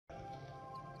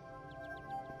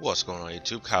What's going on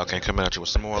YouTube? Kyle can come at you with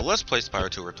some more Let's Play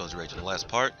Spyro 2 Ripto's Rage. In the last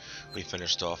part, we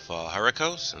finished off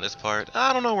Hurricos. In this part,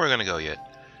 I don't know where we're gonna go yet.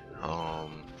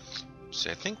 See,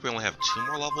 I think we only have 2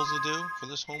 more levels to do for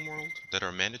this homeworld that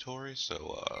are mandatory,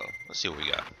 so let's see what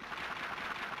we got.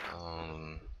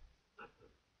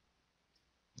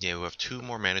 Yeah, we have 2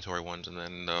 more mandatory ones and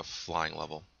then the flying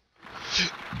level.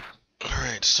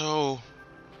 Alright, so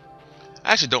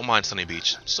I actually don't mind Sunny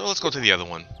Beach, so let's go to the other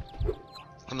one.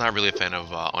 I'm not really a fan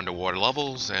of underwater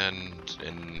levels, and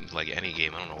in like any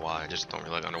game, I don't know why, I just don't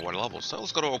really like underwater levels. So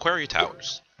let's go to Aquaria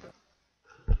Towers.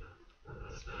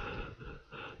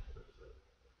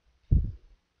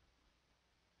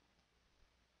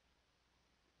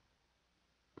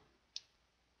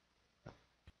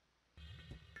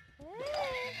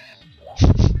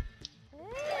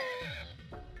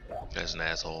 That's an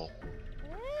asshole.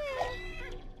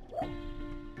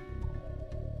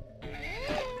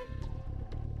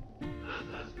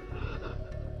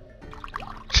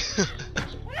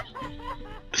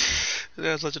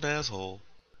 That's such an asshole.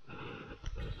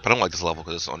 But I don't like this level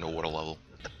because it's an underwater level.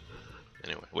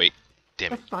 Anyway, wait. Damn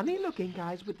The it. funny-looking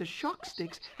guys with the shock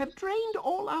sticks have drained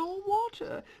all our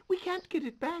water. We can't get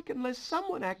it back unless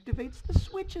someone activates the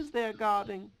switches they're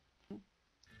guarding.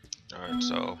 Alright,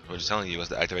 so what he's telling you is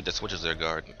to activate the switches they're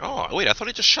guarding. Oh, wait, I thought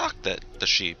he just shocked the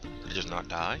sheep. Did it just not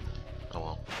die? Oh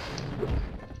well.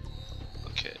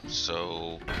 Okay,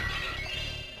 so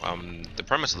the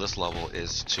premise of this level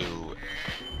is to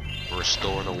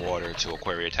restore the water to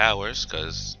Aquaria Towers,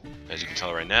 because as you can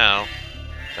tell right now,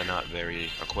 they're not very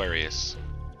Aquarius.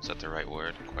 Is that the right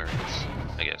word? Aquarius?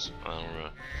 I guess. I don't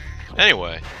know.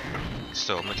 Anyway,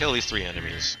 so I'm gonna kill these 3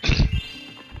 enemies.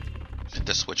 Hit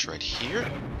the switch right here.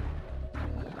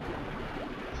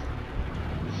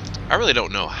 I really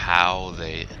don't know how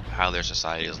their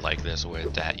society is like this, where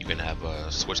that you can have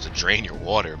a switch to drain your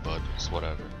water, but it's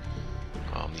whatever.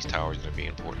 These towers are gonna be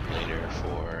important later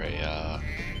for a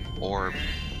orb.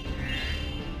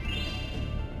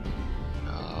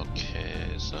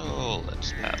 Okay, so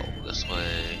let's paddle this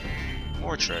way.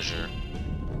 More treasure.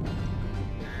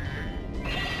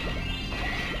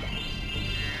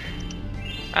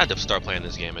 I had to start playing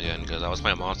this game again because I was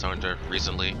playing Monster Hunter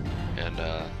recently, and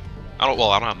I don't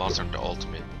have Monster Hunter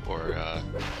Ultimate or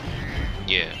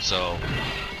yeah, so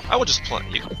I would just play.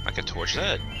 I could torch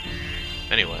that.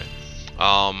 Anyway,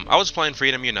 I was playing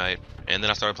Freedom Unite, and then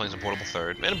I started playing some Portable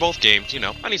Third. And in both games, you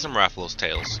know, I need some Rathalos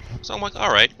tails. So I'm like,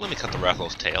 all right, let me cut the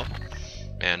Rathalos tail.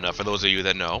 And for those of you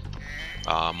that know,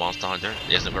 Monster Hunter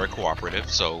isn't very cooperative.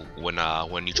 So when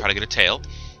you try to get a tail,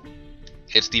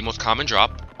 it's the most common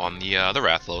drop on the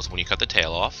Rathalos when you cut the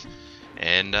tail off,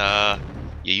 and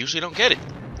you usually don't get it.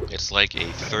 It's like a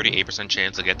 38%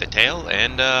 chance to get the tail,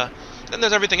 and then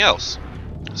there's everything else.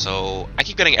 So I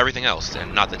keep getting everything else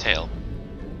and not the tail,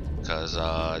 because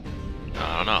I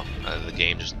don't know, the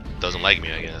game just doesn't like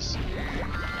me, I guess,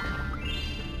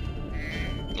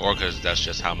 or because that's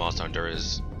just how Monster Hunter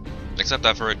is. Except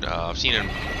I've seen in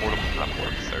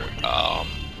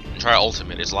try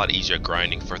Ultimate, it's a lot easier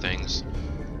grinding for things,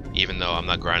 even though I'm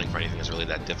not grinding for anything that's really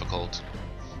that difficult.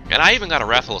 And I even got a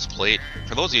Rathalos plate.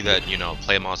 For those of you that, you know,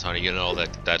 play Monster Hunter, you know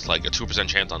that that's like a 2%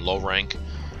 chance on low rank,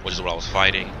 which is what I was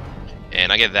fighting.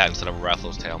 And I get that instead of a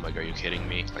Rathalos tail. I'm like, are you kidding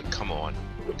me? Like, come on.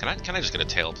 Can I just get a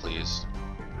tail, please?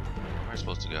 Where am I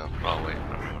supposed to go? Oh wait, I don't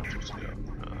know where I'm supposed to go.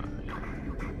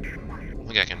 I don't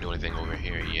think I can do anything over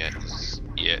here yet.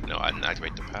 Yeah, no, I didn't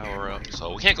activate the power up,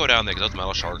 so we can't go down there because those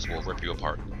metal sharks will rip you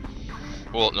apart.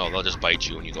 Well, no, they'll just bite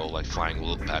you when you go like flying a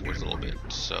little backwards a little bit.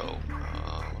 So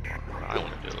what I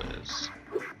want to do is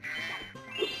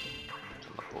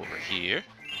come up over here.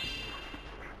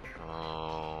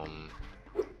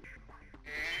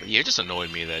 But yeah, it just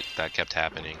annoyed me that that kept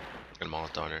happening in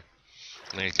Monster Hunter.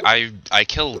 Like, I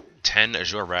killed 10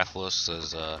 Azure Rathalos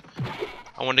as I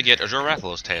wanted to get Azure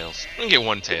Rathalos tails. I didn't get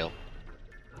 1 tail.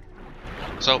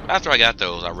 So after I got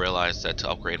those, I realized that to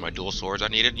upgrade my dual swords, I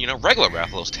needed, you know, regular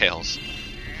Rathalos tails.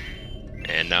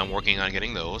 And now I'm working on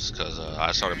getting those because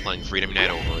I started playing Freedom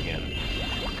Unite over again,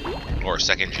 or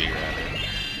Second G rather,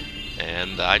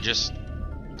 and I just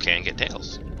can't get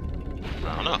tails.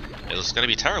 I don't know. It's gonna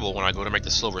be terrible when I go to make the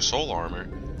Silver Soul Armor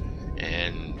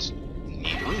and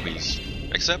need rubies.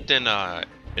 Except in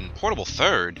Portable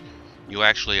Third, you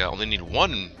actually only need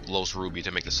 1 Los Ruby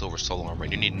to make the Silver Soul Armor,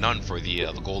 and you need none for the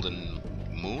Golden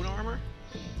Moon Armor.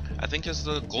 I think is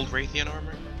the Gold Raytheon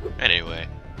Armor. Anyway,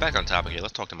 back on topic here.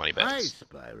 Let's talk to Money Hi, Bets.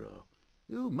 Spyro.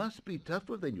 You must be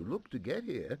tougher than you look to get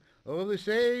here. All the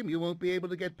same, you won't be able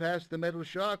to get past the metal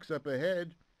sharks up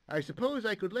ahead. I suppose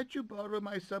I could let you borrow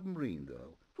my submarine,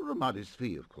 though. For a modest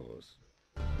fee, of course.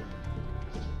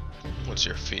 What's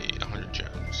your fee? 100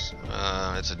 gems.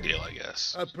 It's a deal, I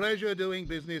guess. A pleasure doing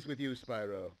business with you,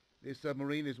 Spyro. This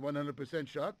submarine is 100%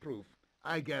 shockproof.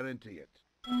 I guarantee it.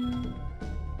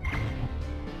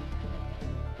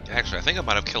 Actually, I think I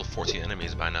might have killed 14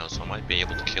 enemies by now, so I might be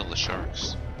able to kill the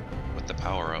sharks with the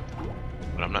power-up.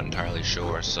 But I'm not entirely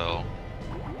sure, so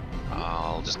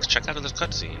I'll just check out of this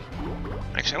cutscene.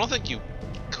 Actually, I don't think you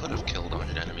could have killed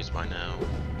 100 enemies by now.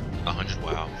 100,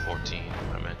 wow, 14,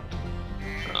 I meant.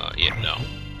 Yeah, no.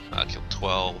 I killed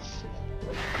 12,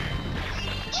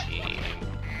 13,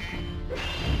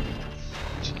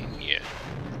 14, yeah.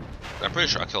 I'm pretty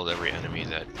sure I killed every enemy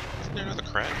that... Isn't there another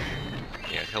crab?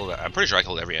 Yeah, I'm pretty sure I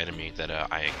killed every enemy that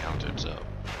I encountered, so...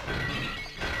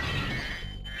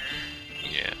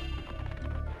 Yeah.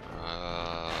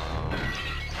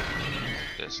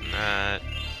 This and that.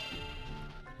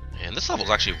 And this level's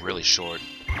actually really short.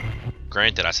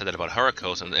 Granted, I said that about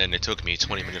Hurricos, and it took me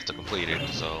 20 minutes to complete it,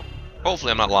 so...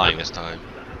 Hopefully I'm not lying this time.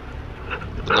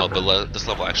 But no, this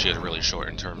level actually is really short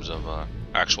in terms of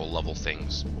actual level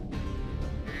things.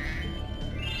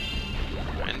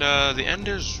 And the end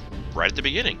is right at the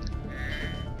beginning.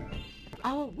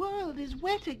 Our world is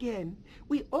wet again.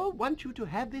 We all want you to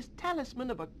have this talisman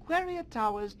of Aquaria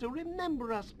Towers to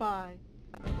remember us by.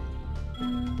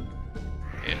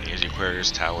 And here's the Aquarius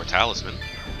Tower Talisman.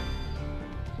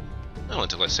 It only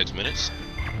took like 6 minutes.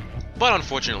 But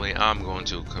unfortunately, I'm going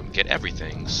to get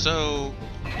everything, so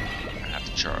I have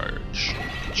to charge.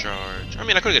 I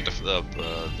mean, I could get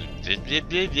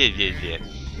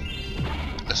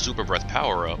the Super Breath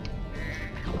power-up.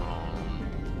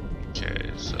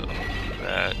 Okay, so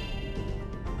that.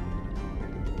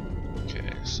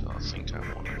 Okay, so I think I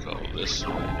want to go this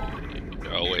way.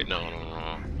 Oh wait, no.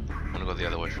 I want to go the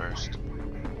other way first.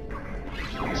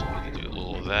 Okay, so we can do a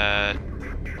little of that.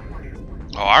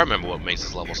 Oh, I remember what makes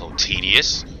this level so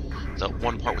tedious. The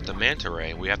one part with the manta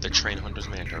ray. We have to train Hunter's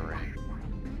manta ray.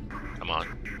 Come on.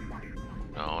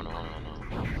 No.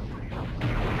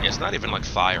 Yeah, it's not even like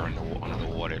fire under the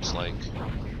water. It's like,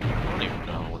 I don't even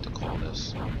know what to call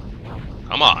this.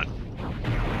 Come on.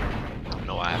 I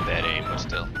know I have bad aim, but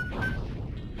still.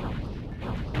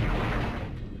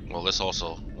 Well, this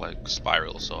also like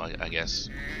Spyro, so I guess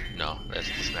no, that's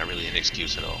not really an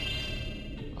excuse at all.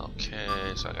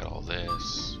 Okay, so I got all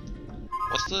this.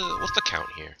 What's the count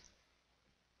here?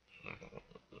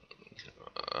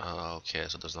 Okay,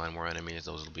 so there's 9 more enemies.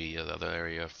 Those will be the other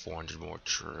area. 400 more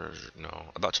treasure. No,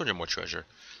 about 200 more treasure.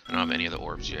 I don't have any of the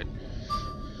orbs yet.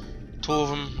 2 of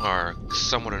them are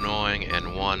somewhat annoying,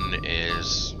 and 1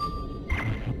 is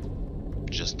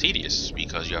just tedious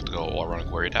because you have to go all around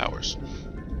Aquaria Towers.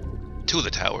 2 of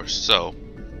the towers. So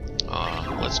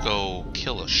let's go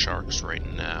kill the sharks right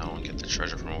now and get the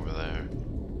treasure from over there.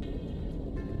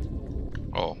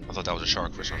 Oh, I thought that was a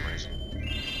shark for some reason.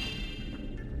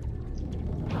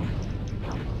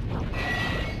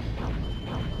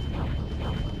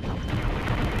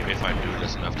 Maybe if I do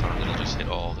this enough times, it'll just hit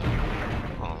all of them.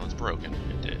 Oh, it's broken.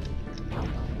 It did.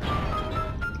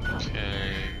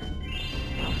 Okay.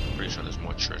 Pretty sure there's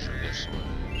more treasure this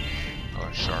way.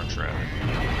 Or sharks, rather.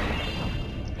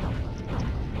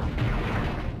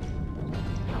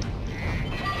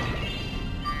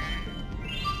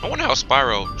 I wonder how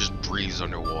Spyro just breathes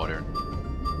underwater.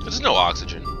 There's no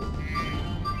oxygen.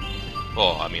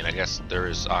 Well, I mean, I guess there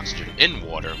is oxygen in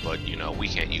water, but, you know, we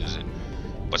can't use it.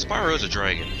 But Spyro is a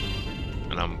dragon.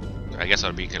 And I guess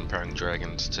I'd be comparing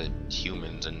dragons to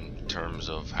humans in terms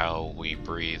of how we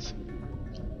breathe.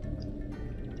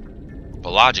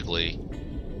 But logically,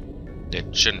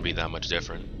 it shouldn't be that much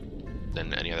different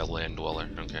than any other land dweller.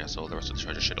 Okay, so the rest of the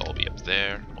treasure should all be up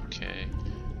there. Okay.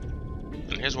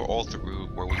 And here's where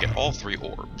we get all 3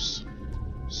 orbs.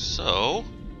 So,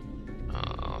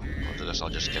 after this, I'll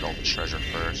just get all the treasure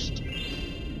first.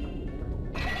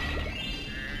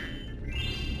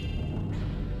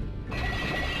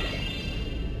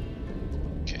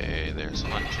 Okay, there's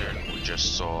Hunter. We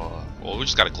just saw. Well, we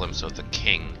just got a glimpse of the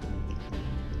king,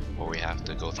 where we have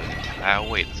to go through the. Oh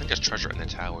wait, I think there's treasure in the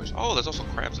towers. Oh, there's also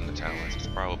crabs in the towers. That's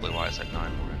probably why I said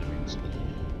 9 more enemies.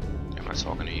 I'm not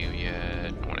talking to you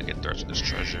yet. I want to get the rest of this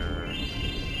treasure.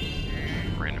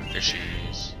 Random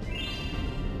fishies.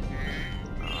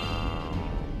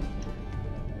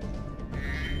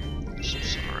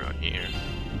 Some around here.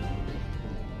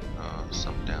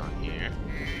 Some down here.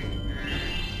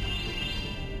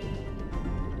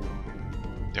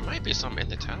 There might be some in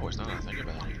the towers, now that I think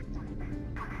about it.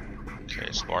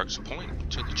 Okay, Sparks,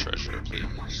 point to the treasure,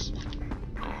 please.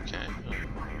 Okay.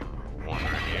 One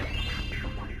right here.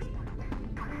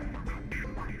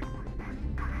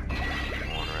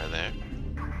 One right there.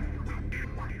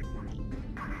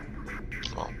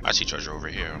 Oh, I see treasure over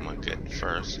here. I'm gonna get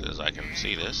first because I can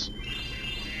see this.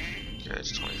 Okay,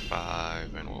 it's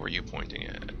 25. And what were you pointing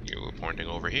at? You were pointing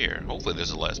over here. Hopefully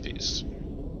there's a last piece.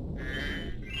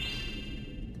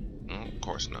 Oh, of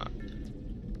course not.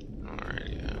 Alright,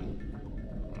 yeah.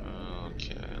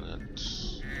 Okay,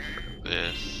 let's grab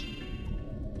this.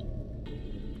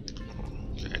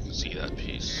 Okay, I can see that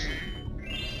piece.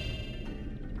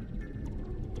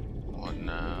 What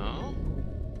now?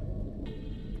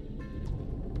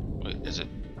 Wait, is it?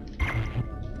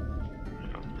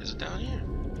 No, is it down here?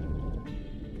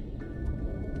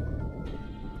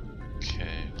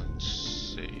 Okay, let's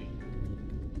see.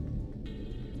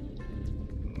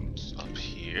 It's up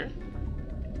here.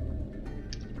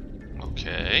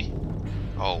 Okay.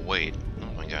 Oh wait.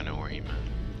 Oh my god, I know where he meant.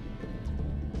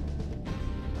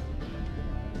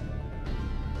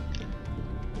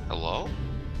 Hello?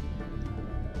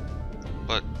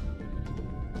 But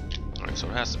alright, so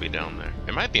it has to be down there.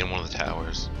 It might be in one of the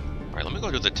towers. Alright, let me go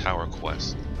do the tower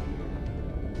quest.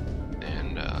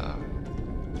 And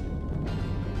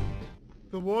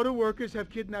The water workers have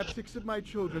kidnapped 6 of my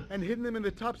children and hidden them in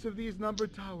the tops of these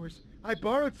numbered towers. I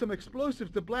borrowed some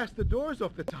explosives to blast the doors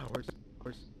off the towers.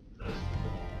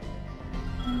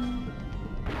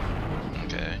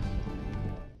 okay.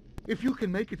 If you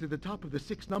can make it to the top of the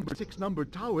 6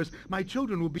 numbered towers, my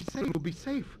children will be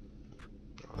safe.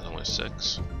 Oh, there's only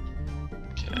 6.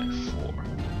 Okay, 4.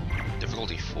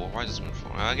 Difficulty 4? Why is this one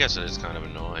 4? I guess it is kind of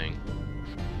annoying.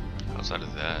 Outside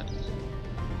of that.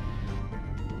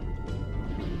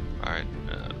 Alright,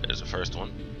 there's the first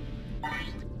one.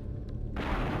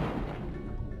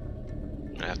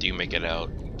 After you make it out,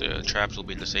 the traps will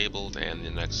be disabled and the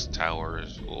next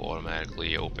towers will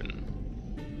automatically open.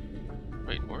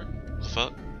 Wait, what the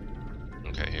fuck?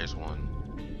 Okay, here's one.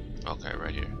 Okay,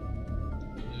 right here.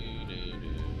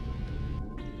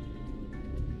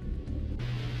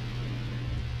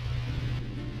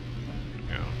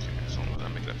 Okay, so I'm gonna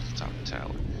make that to the top of the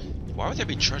tower. Why would there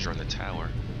be treasure in the tower?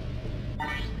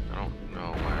 I don't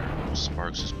know where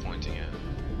Sparks is pointing at.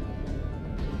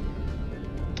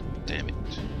 Damn it.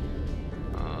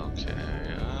 Okay,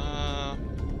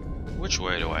 which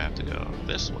way do I have to go?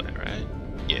 This way, right?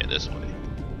 Yeah, this way.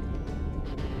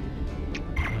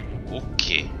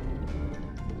 Okay.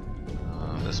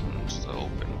 This one's the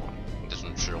open one. This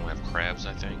one should only have crabs,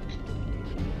 I think.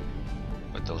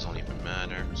 But those don't even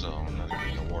matter, so I'm not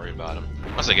even gonna worry about them.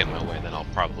 Once they get in my way, then I'll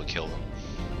probably kill them.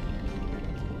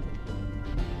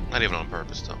 Not even on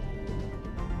purpose, though.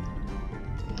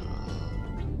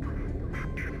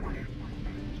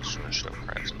 This one should have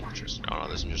crabs and electricity. Oh no,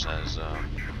 this one just has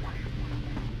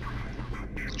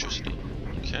electricity.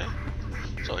 Okay.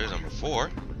 So here's number 4.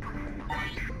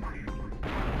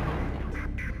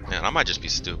 Man, I might just be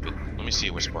stupid. Let me see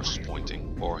where Sparks is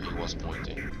pointing. Or he was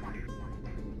pointing.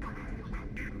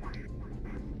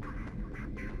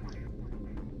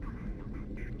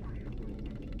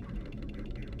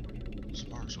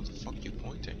 Sparks, where the fuck are you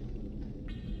pointing?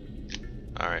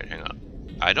 Alright, hang on.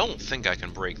 I don't think I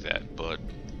can break that, but...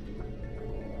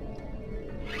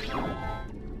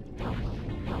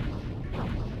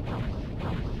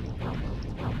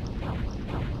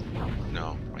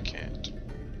 No, I can't.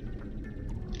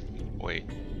 Wait.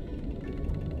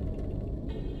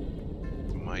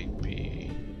 Might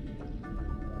be...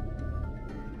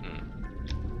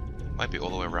 Might be all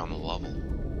the way around the level.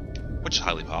 Which is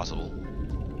highly possible.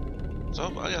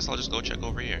 So, I guess I'll just go check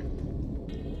over here.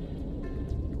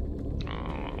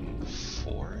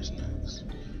 4 is next?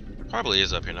 Probably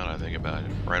is up here now that I think about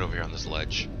it. Right over here on this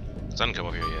ledge. It doesn't come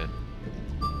up here yet.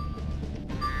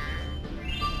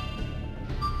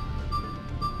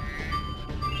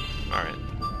 Alright.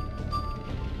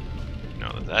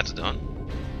 Now that that's done,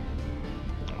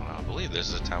 I believe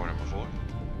this is tower number 4.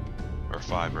 Or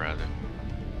 5, rather.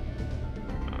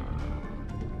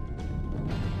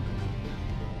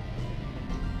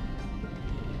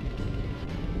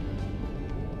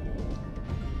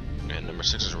 And number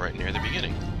 6 is right near the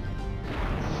beginning.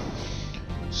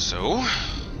 So,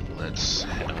 let's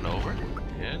head on over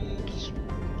and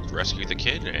rescue the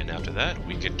kid, and after that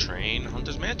we could train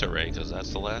Hunter's Manta Ray, because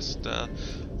that's the last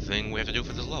thing we have to do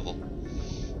for this level.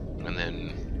 And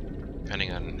then,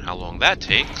 depending on how long that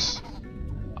takes,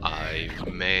 I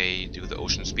may do the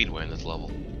Ocean Speedway in this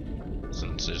level.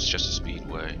 Since it's just a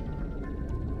speedway,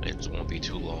 it won't be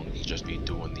too long. You'll just be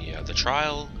doing the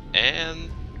trial and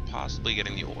possibly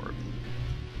getting the orb.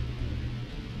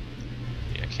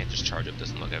 Yeah, I can't just charge up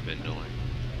this like I've been doing.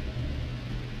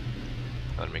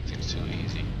 That would make things too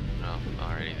easy. No,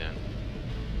 alrighty then.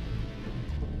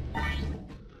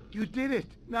 You did it!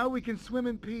 Now we can swim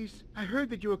in peace. I heard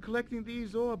that you were collecting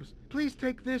these orbs. Please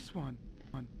take this one.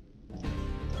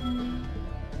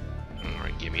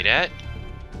 Give me that.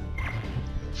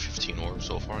 15 orbs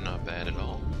so far, not bad at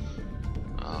all.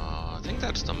 I think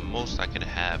that's the most I could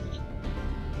have,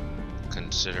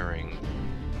 considering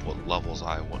what levels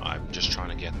I'm just trying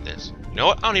to get this. You know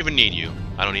what? I don't even need you.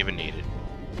 I don't even need it.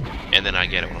 And then I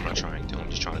get it when I'm not trying to. I'm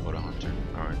just trying to go to Hunter.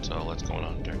 Alright, so let's go on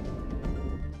Hunter.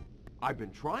 I've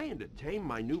been trying to tame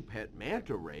my new pet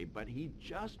manta ray, but he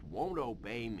just won't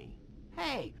obey me.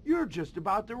 Hey, you're just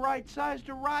about the right size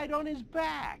to ride on his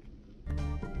back.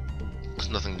 It's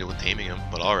nothing to do with taming him,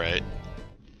 but alright.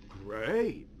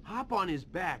 Great. Hop on his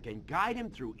back and guide him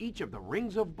through each of the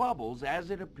rings of bubbles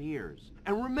as it appears.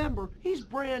 And remember, he's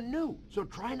brand new, so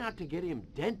try not to get him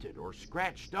dented or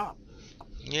scratched up.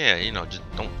 Yeah, you know, just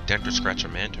don't dent or scratch a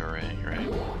manta ray, right?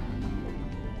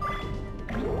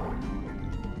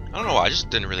 I don't know why, I just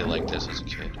didn't really like this as a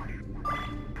kid.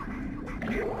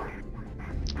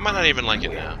 I might not even like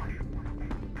it now.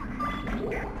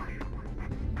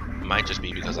 It might just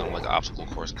be because I don't like obstacle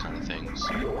course kind of things.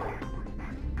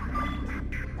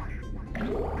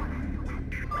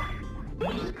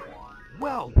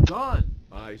 Well done.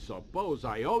 I suppose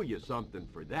I owe you something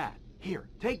for that. Here,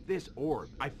 take this orb.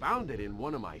 I found it in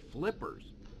one of my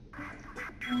flippers.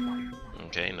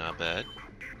 Okay, not bad.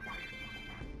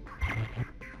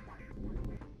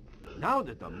 Now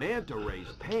that the manta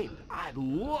ray's tamed, I'd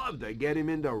love to get him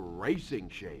into racing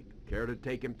shape. Care to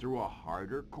take him through a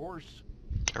harder course?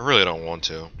 I really don't want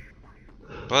to.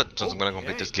 But since I'm gonna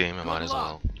complete this game, I might as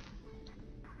well.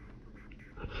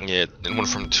 Yeah, it went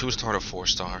from 2-star to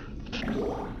 4-star.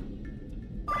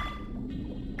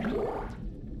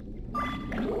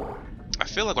 I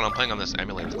feel like when I'm playing on this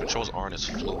emulator, the controls aren't as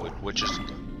fluid, which is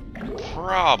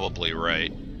probably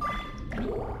right.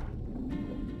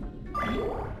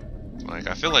 Like,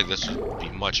 I feel like this would be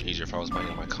much easier if I was playing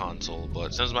on my console,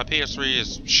 but since my PS3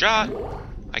 is shot,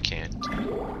 I can't.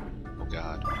 Oh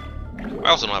god. I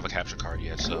also don't have a capture card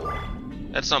yet, so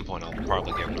at some point I'll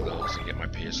probably get one of those and get my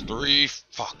PS3.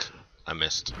 Fuck, I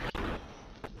missed.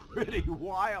 Pretty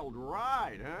wild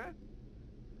ride, huh?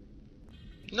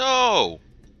 No!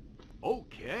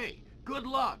 Okay, good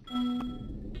luck.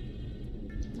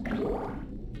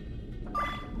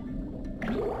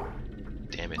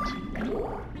 Damn it.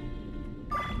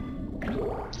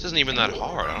 This isn't even that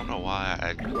hard. I don't know why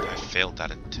I failed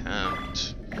that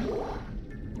attempt.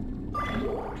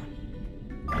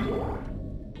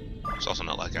 It's also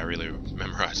not like I really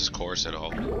memorized this course at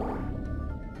all.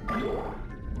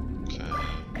 Okay.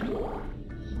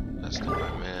 That's the one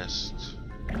I missed.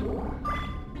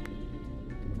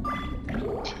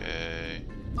 Okay.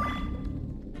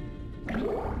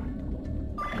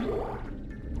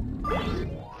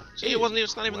 See,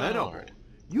 it's not even that hard.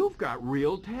 You've got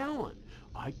real talent.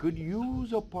 I could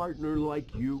use a partner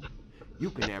like you. You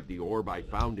can have the orb I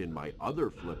found in my other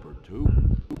flipper, too.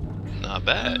 Not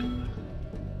bad.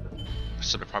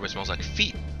 So it probably smells like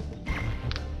feet.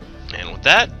 And with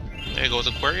that, there goes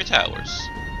Aquaria Towers.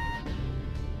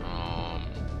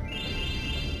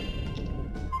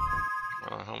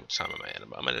 How much time am I at?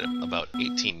 I'm at about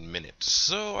 18 minutes.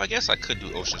 So I guess I could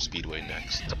do Ocean Speedway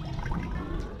next.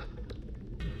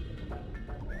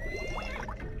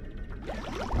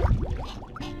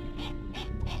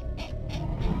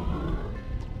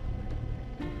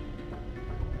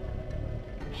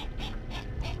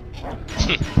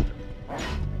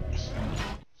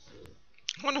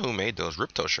 I wonder who made those.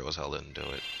 Ripto shows hell didn't do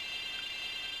it.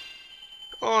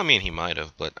 Well, I mean, he might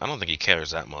have, but I don't think he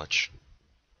cares that much.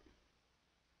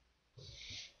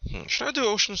 Should I do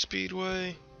Ocean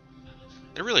Speedway?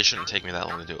 It really shouldn't take me that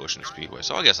long to do Ocean Speedway,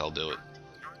 so I guess I'll do it.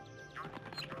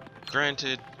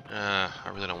 Granted, I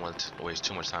really don't want to waste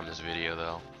too much time in this video,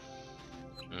 though.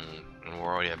 And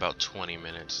we're already at about 20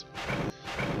 minutes.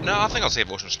 No, I think I'll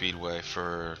save Ocean Speedway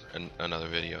for another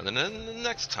video. And then the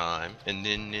next time,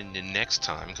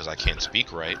 because I can't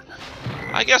speak right,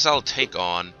 I guess I'll take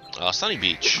on Sunny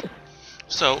Beach.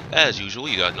 So, as usual,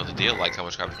 you guys know the deal. Like,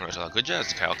 comment, subscribe, and good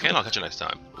jazz. Kyle Can. I'll catch you next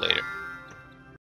time. Later.